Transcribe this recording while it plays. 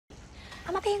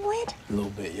Am I being weird? A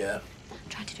little bit, yeah. I'm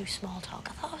trying to do small talk.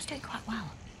 I thought I was doing quite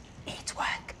well. It's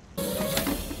work.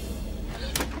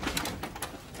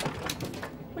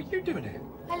 What are you doing here?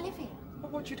 I live here.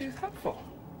 Well, what'd you do that for?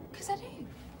 Because I do.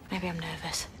 Maybe I'm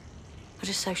nervous. Or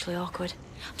just socially awkward.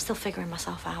 I'm still figuring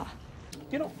myself out.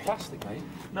 You're not plastic, mate.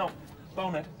 No.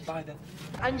 Bonehead. Bye, then.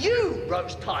 And you,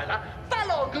 Rose Tyler, fell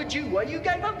how good you were, you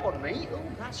gave up on me. Oh,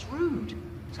 that's rude.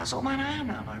 That's the sort of man I am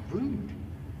now, though. Rude.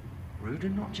 Rude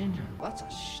and not ginger. That's a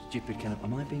stupid kind of...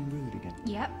 Am I being rude again?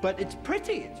 Yep. But it's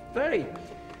pretty. It's very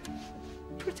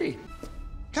pretty.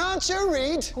 Can't you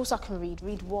read? Of course I can read.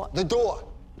 Read what? The door.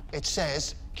 It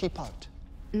says, keep out.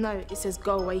 No, it says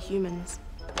go away, humans.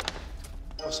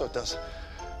 Oh, so it does.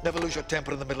 Never lose your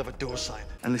temper in the middle of a door sign.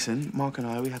 And listen, Mark and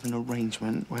I, we have an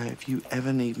arrangement where if you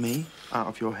ever need me out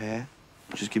of your hair,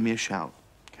 just give me a shout,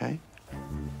 OK?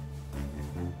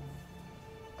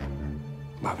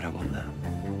 Why would I want that?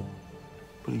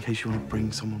 But in case you want to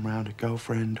bring someone round, a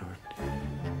girlfriend or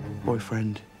a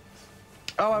boyfriend.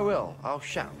 Oh, I will. I'll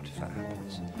shout if that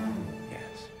happens.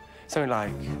 Yes. Something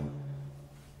like...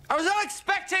 I was not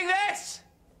expecting this!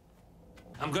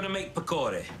 I'm gonna make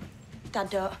pakora. Dad,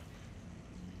 don't.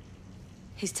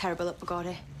 He's terrible at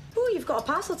pakora. Oh, you've got a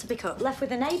parcel to pick up, left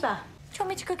with a neighbour. Do you want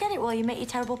me to go get it while you make your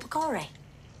terrible pakora?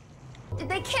 Did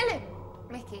they kill him,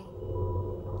 Mickey?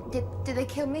 Did they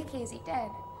kill Mickey? Is he dead?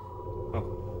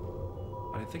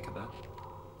 Oh. I didn't think of that.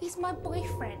 He's my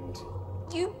boyfriend.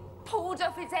 You pulled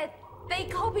off his head. They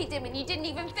copied him and you didn't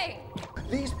even think.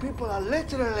 These people are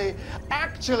literally,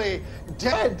 actually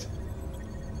dead.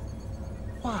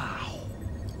 Wow.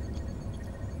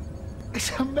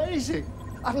 It's amazing.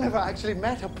 I've never actually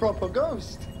met a proper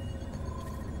ghost.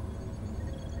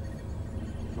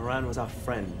 Moran was our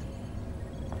friend.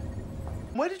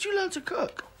 Where did you learn to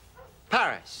cook?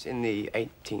 Paris, in the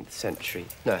 18th century.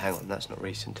 No, hang on, that's not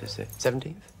recent, is it?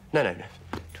 17th? No.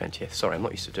 20th. Sorry, I'm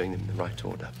not used to doing them in the right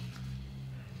order.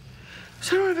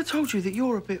 Has anyone ever told you that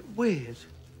you're a bit weird?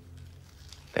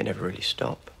 They never really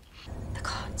stop. The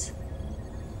gods.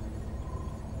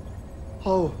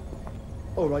 Oh,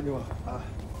 right you are.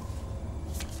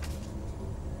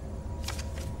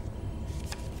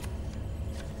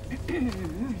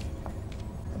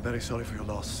 I'm very sorry for your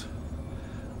loss.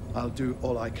 I'll do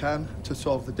all I can to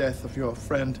solve the death of your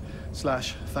friend /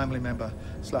 family member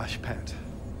 / pet.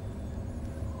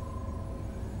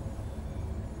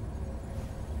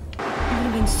 You're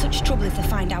gonna be in such trouble if they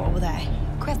find out over there.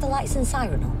 Can we have the lights and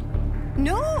siren on?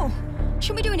 No!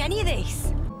 Shouldn't be doing any of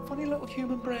this. Funny little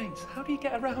human brains. How do you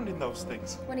get around in those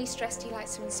things? When he's stressed, he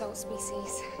likes to insult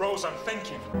species. Rose, I'm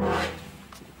thinking.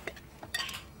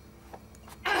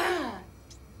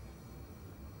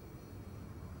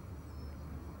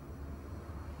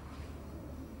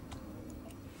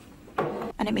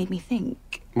 And it made me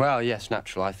think. Well, yes,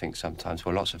 natural, I think sometimes.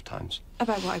 Well, lots of times.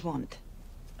 About what I want.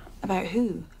 About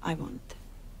who I want.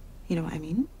 You know what I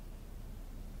mean?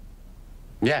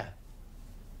 Yeah.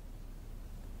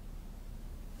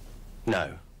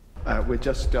 No. We're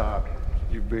just...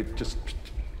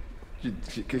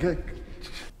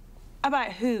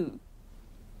 About who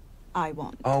I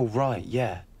want. Oh, right,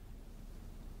 yeah.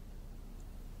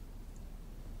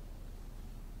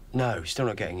 No, still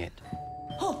not getting it.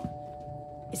 Oh!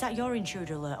 Is that your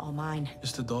intruder alert or mine?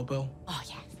 Just a doorbell. Oh,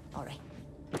 yeah. Sorry.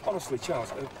 Honestly,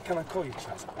 Charles, can I call you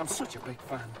Charles? I'm such a big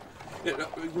fan.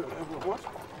 What?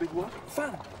 Big what?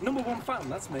 Fan. #1 fan,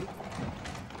 that's me.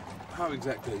 How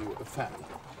exactly are you a fan?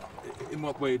 In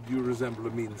what way do you resemble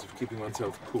a means of keeping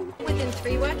oneself cool? Within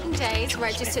 3 working days,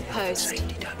 registered post.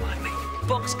 Don't mind me.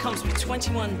 Box comes with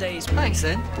 21 days. Thanks,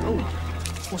 then. Oh,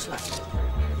 what's that?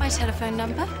 My telephone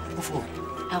number? What for?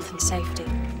 Health and safety.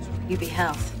 You be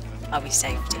health, I'll be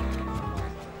safety.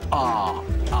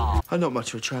 I'm not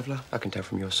much of a traveller. I can tell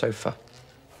from your sofa.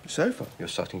 Sofa? You're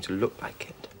starting to look like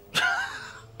it.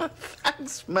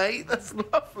 Thanks, mate. That's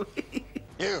lovely.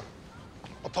 You,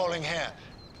 appalling hair.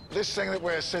 This thing that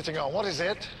we're sitting on, what is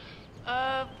it?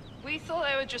 We thought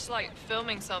they were just, like,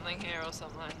 filming something here or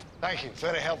something. Thank you,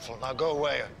 very helpful. Now go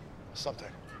away or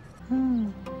something.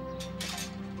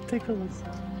 Tickles.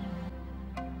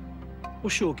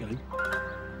 What's your game?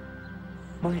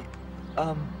 Mate,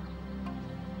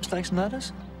 snakes and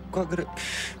ladders? Quite good at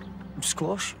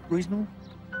squash, reasonable?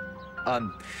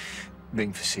 I'm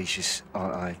being facetious.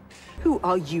 Who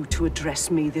are you to address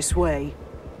me this way?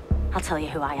 I'll tell you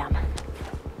who I am.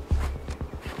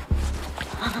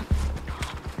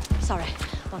 Sorry,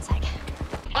 one sec.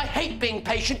 I hate being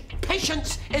patient.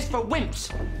 Patience is for wimps.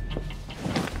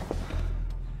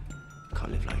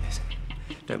 Can't live like this.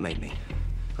 Don't make me.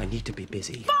 I need to be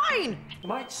busy.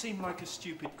 Might seem like a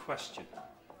stupid question,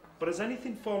 but has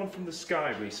anything fallen from the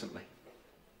sky recently?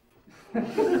 Sorry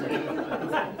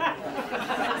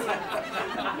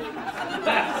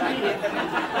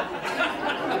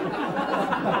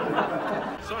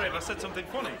if I said something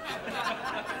funny.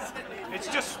 It's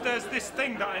just there's this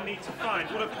thing that I need to find.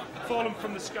 Would have fallen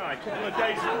from the sky a couple of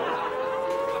days ago.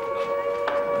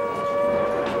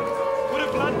 Would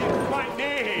have landed quite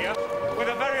near here with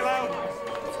a very loud...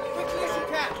 Quickly as you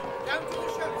can. Down to the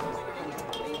shelters.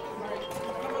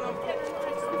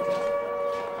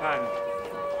 Bang.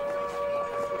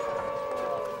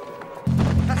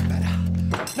 That's better.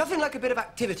 Nothing like a bit of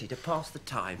activity to pass the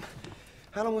time.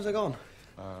 How long was I gone?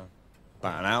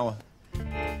 About an hour.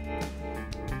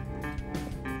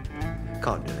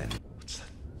 Can't do it. What's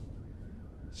that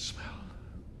smell?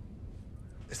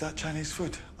 Is that Chinese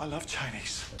food? I love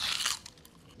Chinese.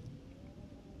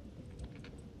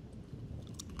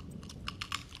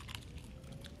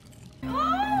 Oh,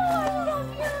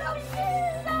 I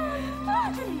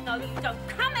love you, no, you don't.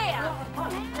 Come here.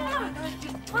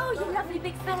 Oh, you lovely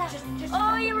big fella.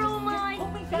 Oh, you're all mine.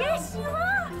 Yes, you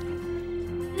are.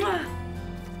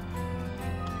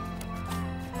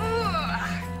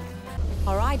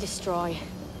 Or I destroy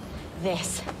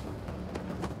this.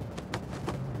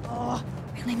 Oh,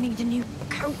 really need a new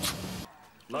coat.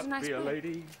 Luck nice be a boy.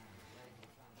 lady.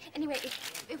 Anyway,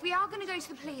 if we are going to go to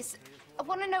the police, I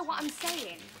want to know what I'm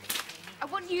saying. I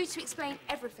want you to explain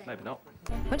everything. Maybe not.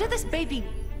 When did this baby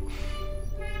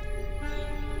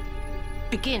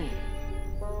begin?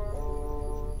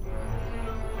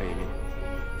 What do you mean?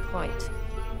 Quite.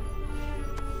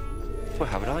 Well,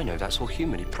 how would I know? That's all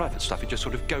human. Private stuff, it just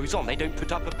sort of goes on. They don't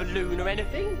put up a balloon or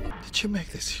anything. Did you make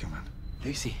this human?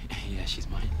 Lucy? Yeah, she's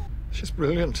mine. She's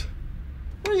brilliant.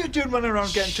 What are you doing running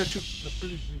around getting touch of the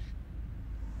balloon?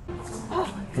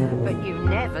 Oh, but you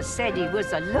never said he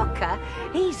was a looker.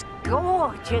 He's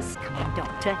gorgeous. Come on,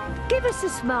 Doctor. Give us a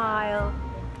smile.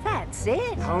 That's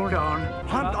it. Hold on.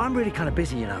 I'm really kind of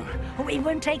busy, you know. Oh, he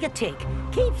won't take a tick.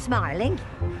 Keep smiling.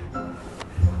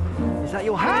 Is that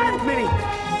your hand, Minnie?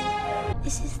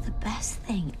 This is the best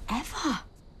thing ever.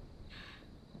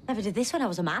 Never did this when I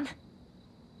was a man.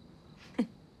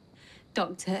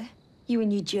 Doctor, you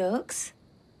and your jokes?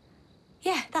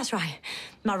 Yeah, that's right.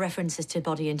 My references to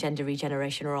body and gender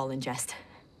regeneration are all in jest.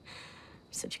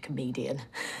 I'm such a comedian.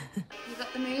 You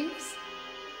got the moves?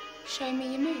 Show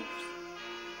me your moves.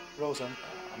 Rose, I'm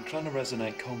trying to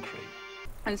resonate concrete.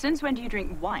 And since when do you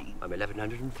drink wine? I'm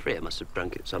 1103. I must have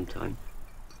drunk it sometime.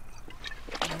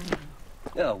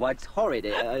 Oh, why, it's horrid.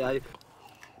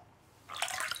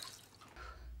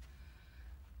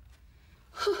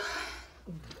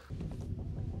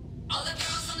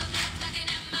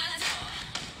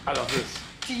 I love this.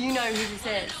 Do you know who this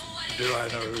is? Do I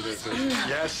know who this is?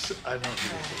 Yes, I know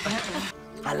who this is.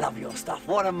 I love your stuff.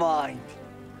 What a mind.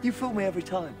 You fool me every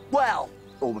time. Well,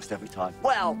 almost every time.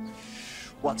 Well,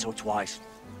 once or twice.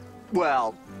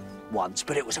 Well, once,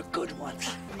 but it was a good one.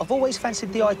 I've always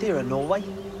fancied the idea of Norway.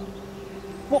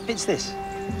 What bit's this?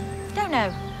 Don't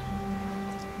know.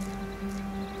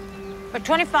 But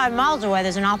 25 miles away,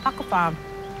 there's an alpaca farm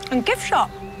and gift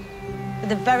shop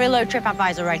with a very low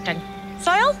TripAdvisor rating.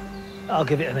 Sale? I'll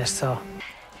give it a miss, so.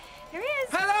 Here he is.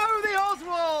 Hello, the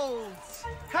Oswalds!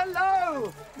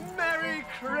 Hello! Merry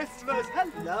Christmas!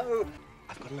 Hello!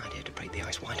 I've got an idea to break the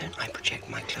ice. Why don't I project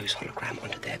my clothes hologram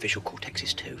onto their visual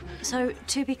cortexes too? So,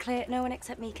 to be clear, no one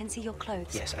except me can see your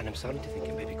clothes? Yes, and I'm starting to think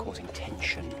it may be causing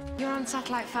tension. You're on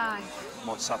Satellite 5.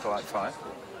 What's Satellite 5?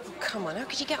 Oh, come on, how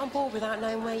could you get on board without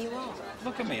knowing where you are?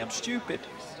 Look at me, I'm stupid.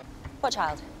 What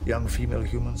child? Young female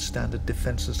human, standard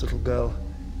defenseless little girl.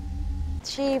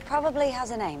 She probably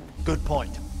has a name. Good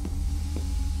point.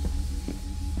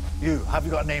 You, have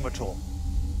you got a name at all?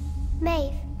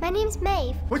 Maeve. My name's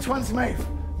Maeve. Which one's Maeve?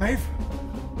 Maeve?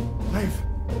 Maeve?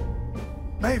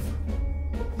 Maeve?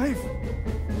 Maeve?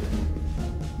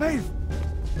 Maeve?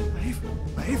 Maeve?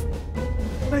 Maeve?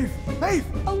 Maeve? Maeve?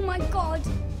 Oh my God.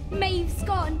 Maeve's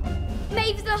gone.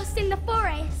 Maeve's lost in the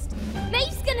forest.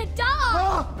 Maeve's gonna die.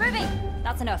 Ah! Ruby,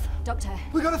 that's enough. Doctor.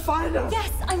 We gotta find her.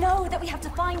 Yes, I know that we have to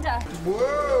find her.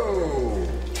 Whoa!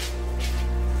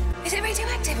 Is it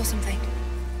radioactive or something?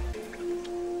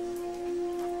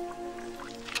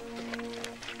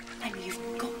 And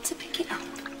you've got to pick it up.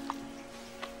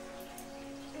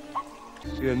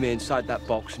 You and me inside that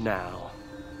box now.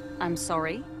 I'm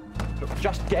sorry. Look,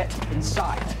 just get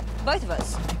inside. Both of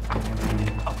us.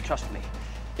 Oh, trust me.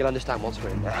 You'll understand once we're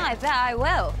in there. I bet I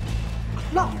will.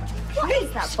 No. What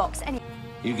is that box anyway?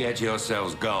 You get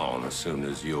yourselves gone as soon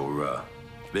as your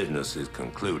business is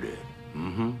concluded.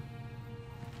 Mm-hmm.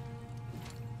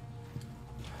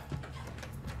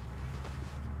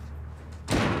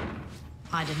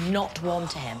 I did not warm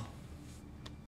to him.